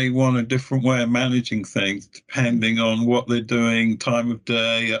person may want a different way of managing things depending on what they're doing, time of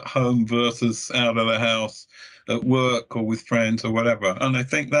day, at home versus out of the house, at work or with friends or whatever. And I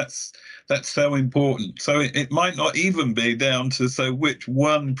think that's so important. So it might not even be down to which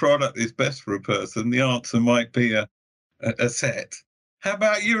one product is best for a person. The answer might be a set. How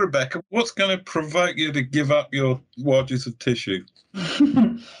about you, Rebecca? What's going to provoke you to give up your wadges of tissue?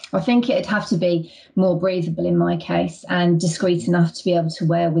 I think it'd have to be more breathable in my case, and discreet enough to be able to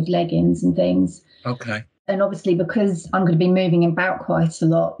wear with leggings and things. Okay. And obviously, because I'm going to be moving about quite a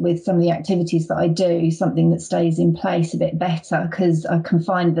lot with some of the activities that I do, something that stays in place a bit better, because I can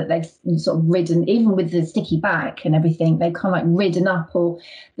find that they've sort of ridden, even with the sticky back and everything, they've kind of like ridden up. Or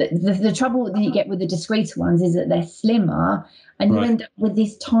the trouble that you get with the discreet ones is that they're slimmer, and you end up with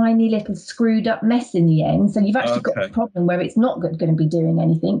this tiny little screwed up mess in the end. So you've actually got a problem where it's not going to be doing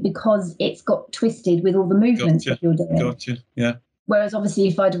anything because it's got twisted with all the movements that you're doing. Gotcha. Yeah. Whereas obviously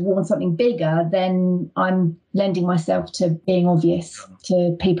if I'd have worn something bigger, then I'm lending myself to being obvious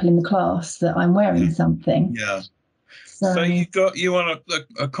to people in the class that I'm wearing something. Yeah. So you want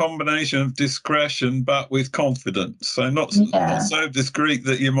a combination of discretion but with confidence. So not so discreet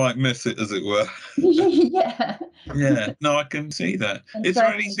that you might miss it, as it were. Yeah. Yeah. No, I can see that. Is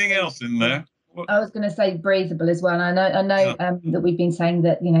there anything else in there? I was going to say breathable as well. And I know that we've been saying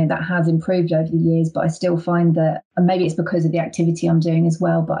that, that has improved over the years, but I still find that, and maybe it's because of the activity I'm doing as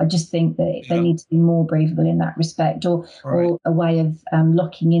well, but I just think that they need to be more breathable in that respect, or a way of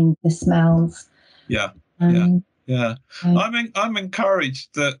locking in the smells. Yeah. Yeah. I'm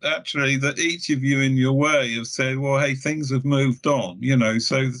encouraged that each of you in your way have said, well, hey, things have moved on,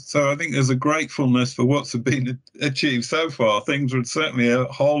 so I think there's a gratefulness for what's been achieved so far. Things are certainly a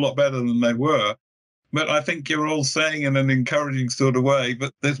whole lot better than they were. But I think you're all saying in an encouraging sort of way,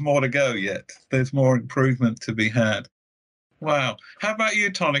 but there's more to go yet. There's more improvement to be had. Wow. How about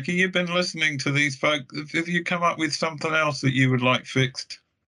you, Tonica? You've been listening to these folks. Have you come up with something else that you would like fixed?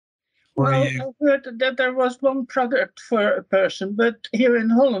 Well, I heard that there was one product for a person, but here in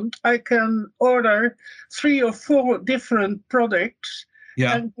Holland, I can order 3 or 4 different products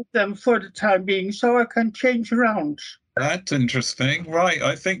and get them for the time being, so I can change around. That's interesting. Right.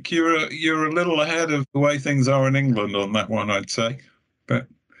 I think you're a little ahead of the way things are in England on that one, I'd say. But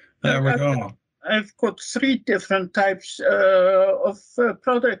there we go. I've got 3 different types of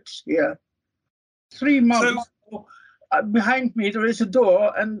products here. 3 months. So, behind me there is a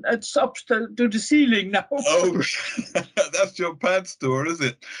door, and it's up to the ceiling now. Oh, that's your pad store, is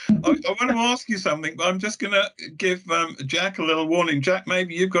it? I want to ask you something, but I'm just going to give Jack a little warning. Jack,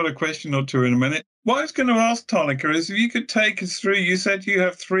 maybe you've got a question or two in a minute. What I was going to ask Tonica is if you could take us through, you said you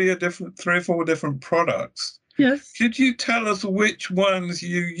have 3 or 4 different products. Yes. Could you tell us which ones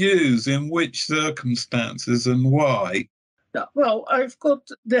you use in which circumstances and why? Well, I've got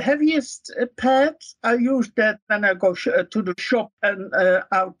the heaviest pad. I use that when I go to the shop and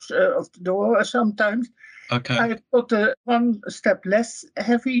out of the door sometimes. Okay. I've got a 1 step less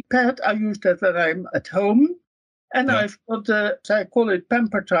heavy pad. I use that when I'm at home. And I've got I call it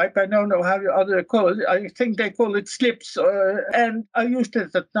pamper type. I don't know how the other call it. I think they call it slips. And I use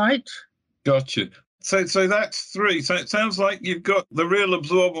that at night. Gotcha. So that's 3. So it sounds like you've got the real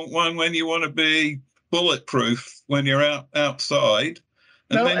absorbent one when you want to be bulletproof when you're outside,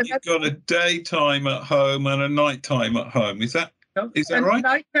 and then you've got a daytime at home and a nighttime at home. Is that right?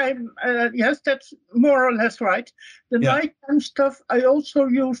 Nighttime, yes, that's more or less right. The nighttime stuff I also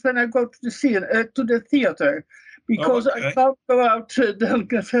use when I go to the theater, because I can't go out. They'll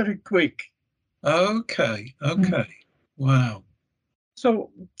get very quick. Okay. Wow.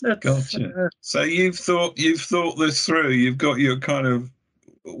 So that's gotcha. So you've thought this through. You've got your kind of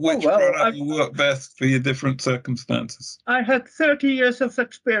which product will work best for your different circumstances. I had 30 years of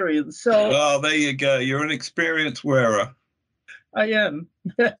experience. So there you go. You're an experienced wearer. I am.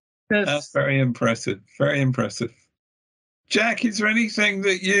 Yes. That's very impressive. Very impressive. Jack, is there anything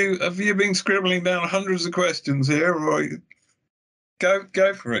that have you been scribbling down hundreds of questions here, or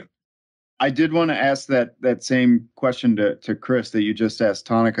go for it? I did want to ask that same question to Chris that you just asked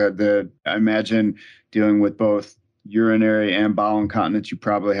Tonica. I imagine dealing with both urinary and bowel incontinence, you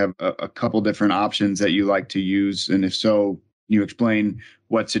probably have a couple different options that you like to use. And if so, can you explain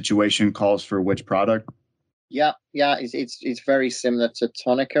what situation calls for which product? Yeah, it's very similar to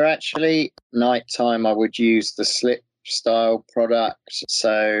Tonica, actually. Nighttime, I would use the slip style product,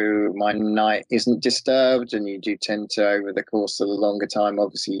 so my night isn't disturbed, and you do tend to, over the course of the longer time,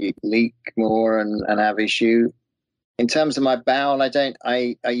 obviously leak more and have issue. In terms of my bowel,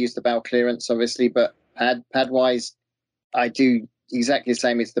 I use the bowel clearance, obviously, but pad wise, I do exactly the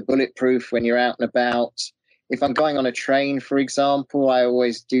same. It's the bulletproof when you're out and about. If I'm going on a train, for example, I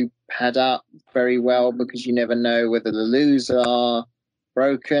always do pad up very well, because you never know whether the loos are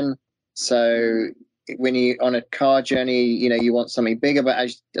broken. So when you're on a car journey, you want something bigger. But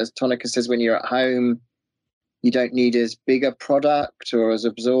as Tonica says, when you're at home, you don't need as big a product or as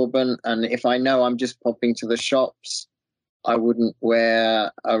absorbent. And if I know I'm just popping to the shops, I wouldn't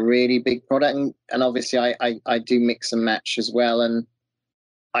wear a really big product. And obviously I do mix and match as well. And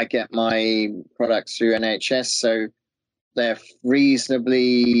I get my products through NHS, so they're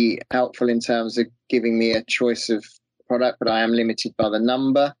reasonably helpful in terms of giving me a choice of product, but I am limited by the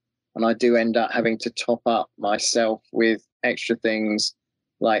number. And I do end up having to top up myself with extra things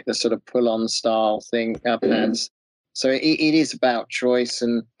like the sort of pull-on style thing, pads. So it is about choice.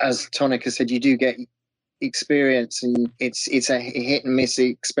 And as Tonica said, you do get experience, and it's a hit and miss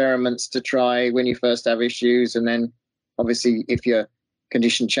experiments to try when you first have issues. And then obviously if your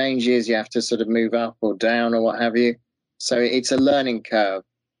condition changes, you have to sort of move up or down or what have you. So it's a learning curve,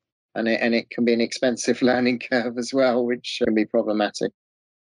 and it can be an expensive learning curve as well, which can be problematic.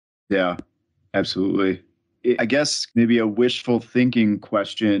 Yeah, absolutely. I guess maybe a wishful thinking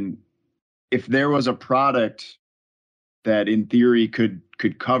question. If there was a product that in theory could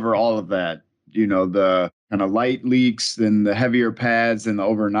cover all of that, the kind of light leaks and the heavier pads and the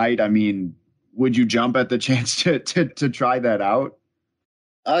overnight, I mean, would you jump at the chance to try that out?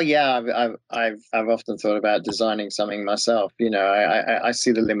 Oh yeah, I've often thought about designing something myself. I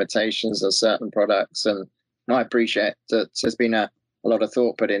see the limitations of certain products, and I appreciate that there's been a lot of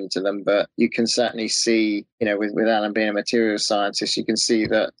thought put into them. But you can certainly see, with Alan being a materials scientist, you can see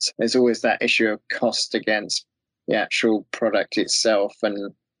that there's always that issue of cost against the actual product itself,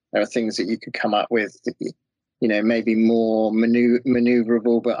 and there are things that you could come up with, maybe more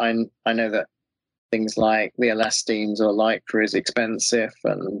maneuverable. But I know that things like the elastines or lycra is expensive,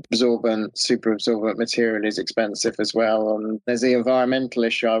 and absorbent, super absorbent material is expensive as well. And there's the environmental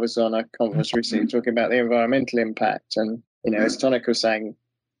issue. I was on a conference recently talking about the environmental impact. And, as Tonica was saying,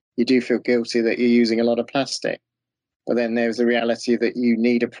 you do feel guilty that you're using a lot of plastic. But then there's the reality that you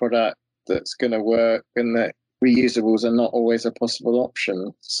need a product that's going to work, and that reusables are not always a possible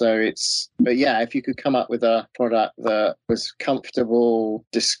option. But yeah, if you could come up with a product that was comfortable,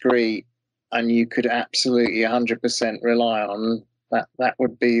 discreet, and you could absolutely 100% rely on, that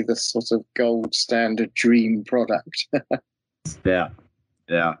would be the sort of gold standard dream product. Yeah.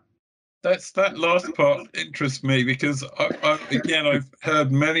 That last part interests me, because I've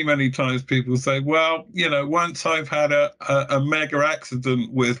heard many times people say, well, once I've had a mega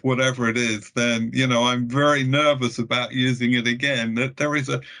accident with whatever it is, then, I'm very nervous about using it again. That there's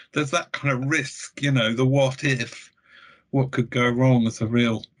that kind of risk, the what could go wrong is a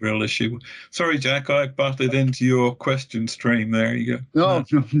real issue. Sorry, Jack, I butted into your question stream there. You go.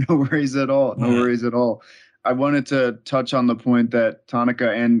 No worries at all. No worries at all. I wanted to touch on the point that Tonica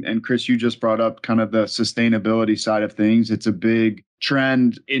and Chris, you just brought up, kind of the sustainability side of things. It's a big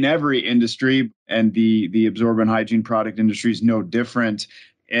trend in every industry, and the absorbent hygiene product industry is no different.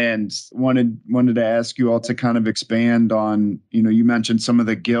 And wanted to ask you all to kind of expand on, you mentioned some of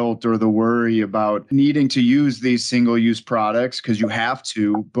the guilt or the worry about needing to use these single-use products because you have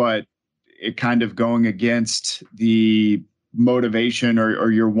to, but it kind of going against the motivation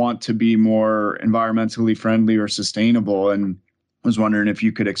or your want to be more environmentally friendly or sustainable. And I was wondering if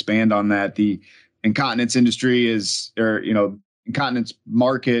you could expand on that. The incontinence industry incontinence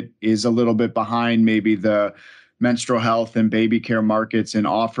market is a little bit behind maybe the menstrual health and baby care markets in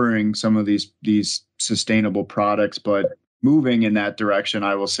offering some of these sustainable products, but moving in that direction,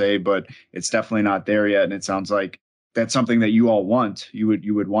 I will say, but it's definitely not there yet. And it sounds like that's something that you all want. You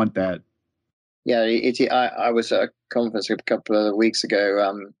would want that. Yeah, I was at a conference a couple of weeks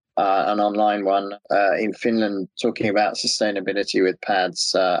ago, an online one in Finland, talking about sustainability with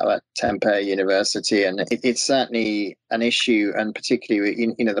pads at Tampere University, and it's certainly an issue, and particularly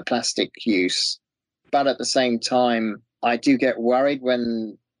in the plastic use. But at the same time, I do get worried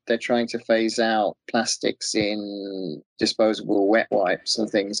when they're trying to phase out plastics in disposable wet wipes and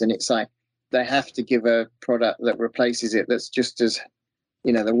things, and it's like they have to give a product that replaces it that's just as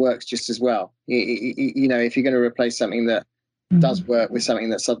that works just as well. If you're going to replace something that does work with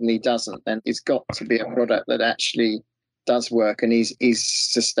something that suddenly doesn't, then it's got to be a product that actually does work and is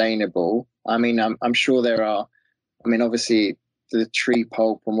sustainable. I mean, I'm sure there are. I mean, obviously, the tree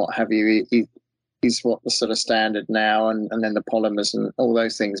pulp and what have you is what the sort of standard now, and then the polymers and all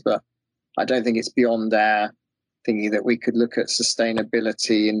those things. But I don't think it's beyond our thinking that we could look at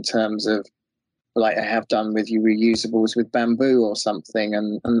sustainability in terms of, like I have done with your reusables with bamboo or something,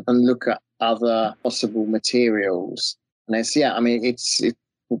 and look at other possible materials. And it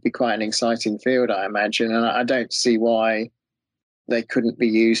would be quite an exciting field, I imagine. And I don't see why they couldn't be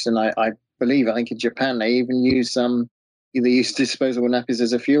used. And I think in Japan, they even use they use disposable nappies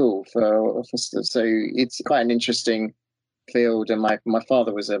as a fuel for so it's quite an interesting field. And my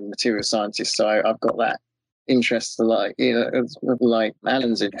father was a material scientist, so I've got that interest, like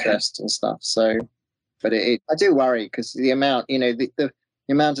Alan's interest and stuff. So, but I do worry, because the amount, the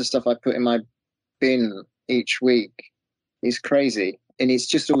amount of stuff I put in my bin each week is crazy. And it's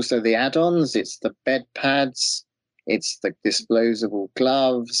just also the add-ons. It's the bed pads, it's the disposable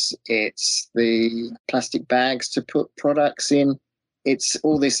gloves, it's the plastic bags to put products in. It's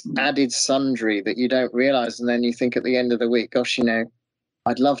all this added sundry that you don't realize. And then you think at the end of the week, gosh,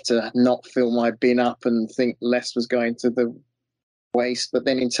 I'd love to not fill my bin up and think less was going to the waste. But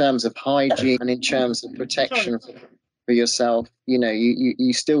then in terms of hygiene and in terms of protection for yourself,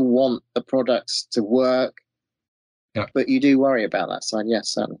 you still want the products to work. Yeah. But you do worry about that side, yes,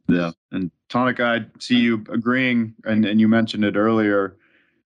 certainly. Yeah. And Tonica, I see you agreeing, and you mentioned it earlier.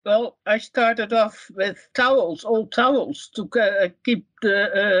 Well, I started off with old towels, to keep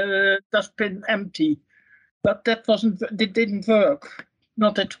the dustbin empty. But it didn't work.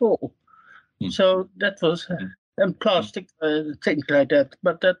 Not at all. So that was and plastic things like that.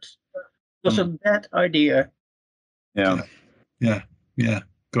 But that was a bad idea. Yeah.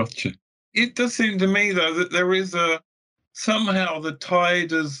 Gotcha. It does seem to me, though, that there is somehow the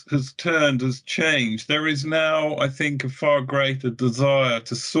tide has changed. There is now, I think, a far greater desire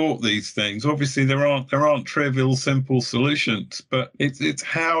to sort these things. Obviously, there aren't trivial, simple solutions, but it's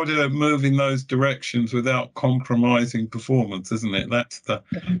how to move in those directions without compromising performance, isn't it? That's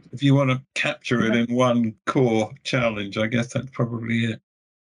if you want to capture it in one core challenge, I guess that's probably it.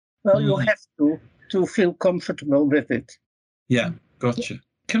 Well, you have to feel comfortable with it. Yeah, gotcha.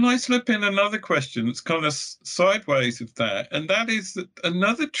 Can I slip in another question that's kind of sideways of that? And that is that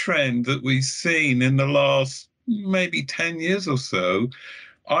another trend that we've seen in the last maybe 10 years or so,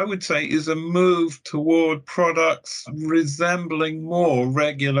 I would say, is a move toward products resembling more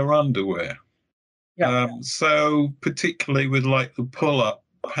regular underwear. Yeah. So particularly with like the pull-up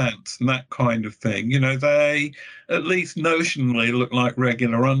pants and that kind of thing, they at least notionally look like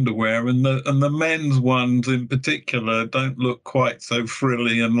regular underwear, and the men's ones in particular don't look quite so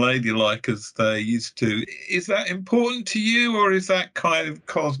frilly and ladylike as they used to. Is that important to you, or is that kind of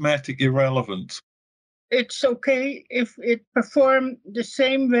cosmetic irrelevance? It's okay if it performs the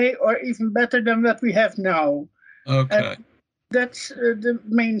same way or even better than what we have now. Okay. That's the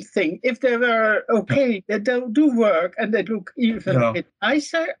main thing. If they were okay, they do work and they look even a bit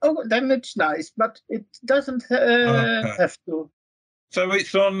nicer, then it's nice. But it doesn't have to. So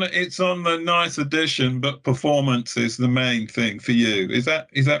it's on the nice addition, but performance is the main thing for you. Is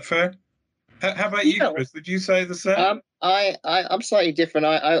that fair? How about you, Chris? Would you say the same? I'm slightly different.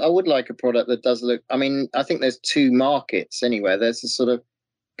 I would like a product that does look. I mean, I think there's two markets anyway. There's a sort of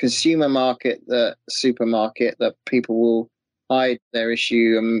consumer market, the supermarket, that people will hide their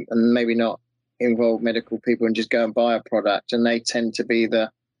issue and maybe not involve medical people and just go and buy a product. And they tend to be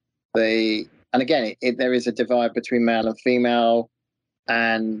and again, there is a divide between male and female.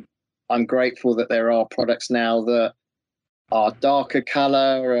 And I'm grateful that there are products now that are darker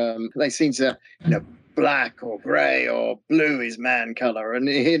color. They seem to, black or grey or blue is man color, and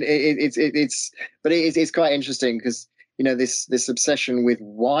it's quite interesting because this obsession with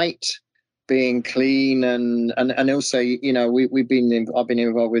white being clean and also I've been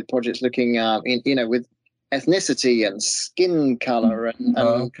involved with projects looking with ethnicity and skin color and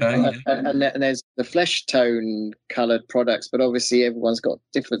there's the flesh tone colored products, but obviously everyone's got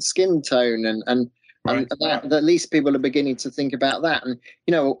different skin tone and that, at least people are beginning to think about that. And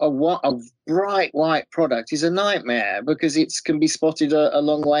a bright white product is a nightmare because it can be spotted a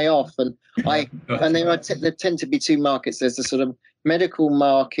long way off. And there tend to be two markets. There's the sort of medical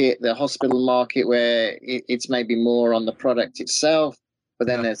market, the hospital market, where it's maybe more on the product itself. But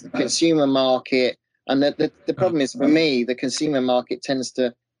then there's the consumer market, and the problem is, for me, the consumer market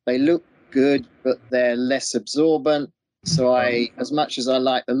they look good, but they're less absorbent. So as much as I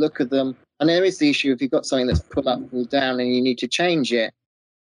like the look of them. And there is the issue, if you've got something that's pull up, pull down, and you need to change it,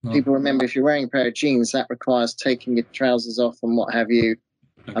 people remember if you're wearing a pair of jeans, that requires taking your trousers off and what have you,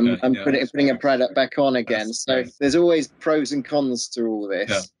 and putting a product back on again. So there's always pros and cons to all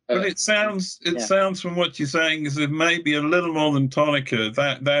this. Yeah. But it sounds from what you're saying as if maybe a little more than tonica,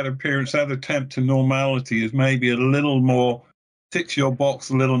 that appearance, that attempt to normality is maybe a little more, ticks your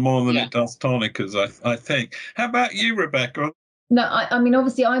box a little more than it does tonicas, I think. How about you, Rebecca? No, I mean,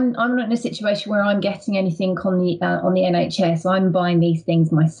 obviously, I'm not in a situation where I'm getting anything on the NHS. I'm buying these things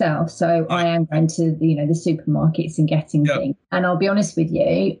myself, so I am going to the supermarkets and getting things. And I'll be honest with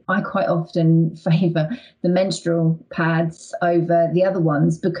you, I quite often favour the menstrual pads over the other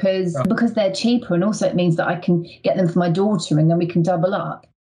ones because they're cheaper, and also it means that I can get them for my daughter, and then we can double up.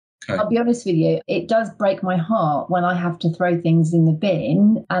 Okay. I'll be honest with you, it does break my heart when I have to throw things in the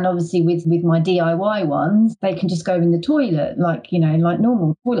bin. And obviously with my DIY ones, they can just go in the toilet like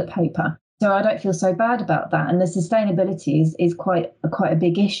normal toilet paper. So I don't feel so bad about that. And the sustainability is quite a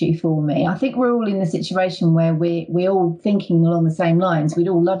big issue for me. I think we're all in the situation where we're all thinking along the same lines. We'd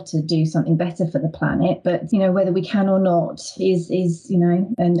all love to do something better for the planet, but whether we can or not is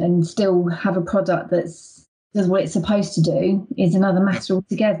and still have a product does what it's supposed to do is another matter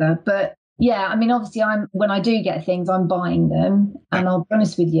altogether. But yeah, I mean, obviously when I do get things, I'm buying them. And I'll be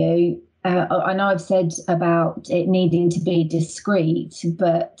honest with you, I know I've said about it needing to be discreet,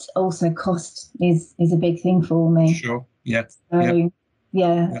 but also cost is a big thing for me. Sure. Yeah. So,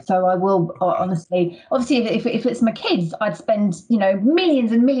 so I will honestly, obviously, if it's my kids, I'd spend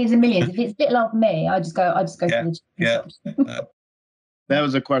millions and millions and millions. If it's little old me, I just go to the shops. That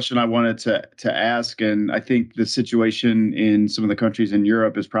was a question I wanted to ask, and I think the situation in some of the countries in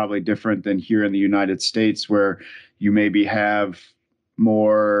Europe is probably different than here in the United States, where you maybe have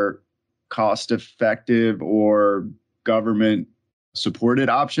more cost-effective or government-supported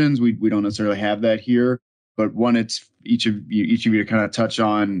options. We don't necessarily have that here, but it's each of you to kind of touch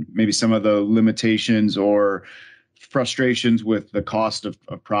on maybe some of the limitations or frustrations with the cost of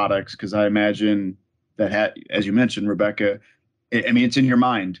products, because I imagine that, as you mentioned, Rebecca, I mean, it's in your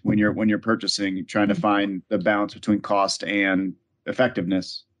mind when you're purchasing, trying to find the balance between cost and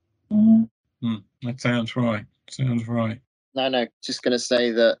effectiveness. Mm-hmm. That sounds right. No, just going to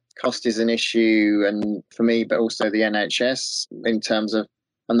say that cost is an issue, and for me, but also the NHS in terms of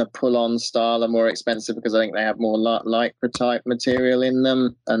and the pull-on style are more expensive because I think they have more lycra type material in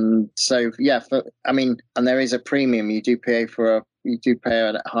them. And so, yeah, and there is a premium. You do pay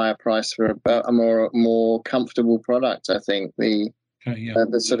a higher price for a more comfortable product. I think the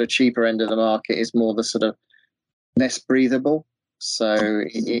sort of cheaper end of the market is more the sort of less breathable. So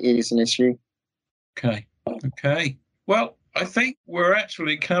it is an issue. Okay. Well, I think we're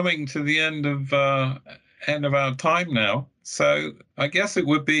actually coming to the end of our time now. So I guess it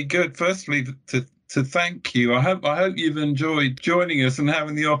would be good, firstly, to thank you. I hope you've enjoyed joining us and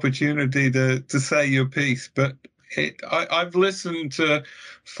having the opportunity to say your piece. But I've listened to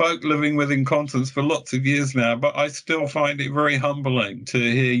folk living with incontinence for lots of years now, but I still find it very humbling to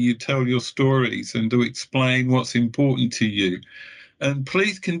hear you tell your stories and to explain what's important to you. And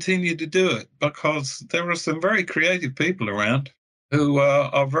please continue to do it, because there are some very creative people around who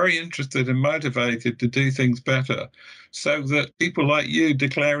are very interested and motivated to do things better, so that people like you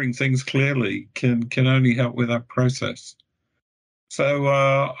declaring things clearly can only help with that process. So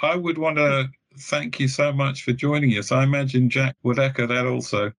I would want to thank you so much for joining us. I imagine Jack would echo that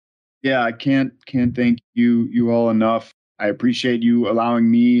also. Yeah, I can't thank you all enough. I appreciate you allowing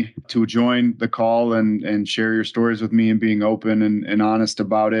me to join the call and share your stories with me and being open and honest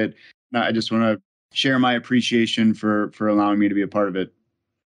about it. I just want to share my appreciation for allowing me to be a part of it.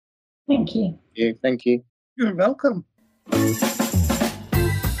 Thank you. Yeah, thank you. You're welcome.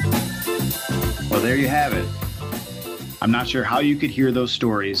 Well, there you have it. I'm not sure how you could hear those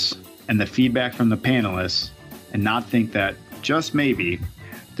stories and the feedback from the panelists and not think that, just maybe,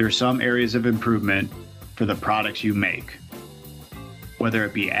 there are some areas of improvement for the products you make. Whether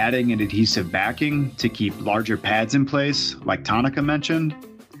it be adding an adhesive backing to keep larger pads in place, like Tonica mentioned,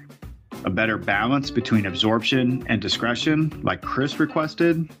 a better balance between absorption and discretion, like Chris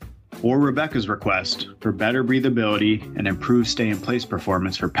requested, or Rebecca's request for better breathability and improved stay-in-place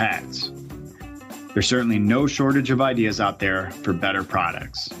performance for pads. There's certainly no shortage of ideas out there for better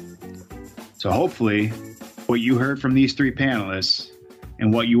products. So hopefully, what you heard from these 3 panelists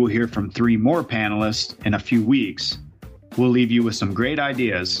and what you will hear from 3 more panelists in a few weeks will leave you with some great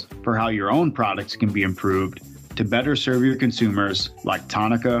ideas for how your own products can be improved to better serve your consumers like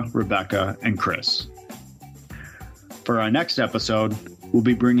Tonica, Rebecca, and Chris. For our next episode, we'll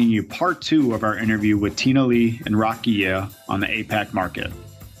be bringing you part 2 of our interview with Tina Lee and Rakia on the APAC market.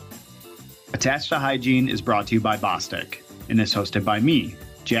 Attached to Hygiene is brought to you by Bostic and is hosted by me,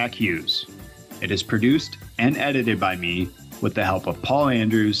 Jack Hughes. It is produced and edited by me with the help of Paul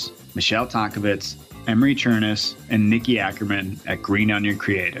Andrews, Michelle Tonkovitz, Emery Chernus, and Nikki Ackerman at Green Onion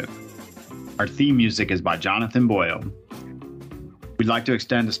Creative. Our theme music is by Jonathan Boyle. We'd like to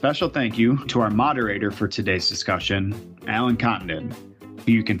extend a special thank you to our moderator for today's discussion, Alan Cottenden,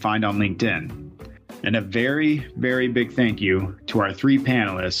 who you can find on LinkedIn. And a very, very big thank you to our 3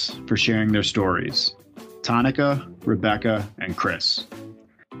 panelists for sharing their stories, Tonica, Rebecca, and Chris.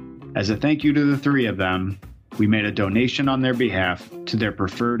 As a thank you to the 3 of them, we made a donation on their behalf to their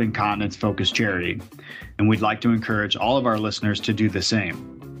preferred incontinence-focused charity, and we'd like to encourage all of our listeners to do the same.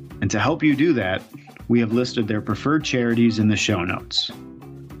 And to help you do that, we have listed their preferred charities in the show notes.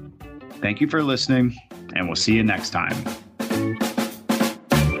 Thank you for listening, and we'll see you next time.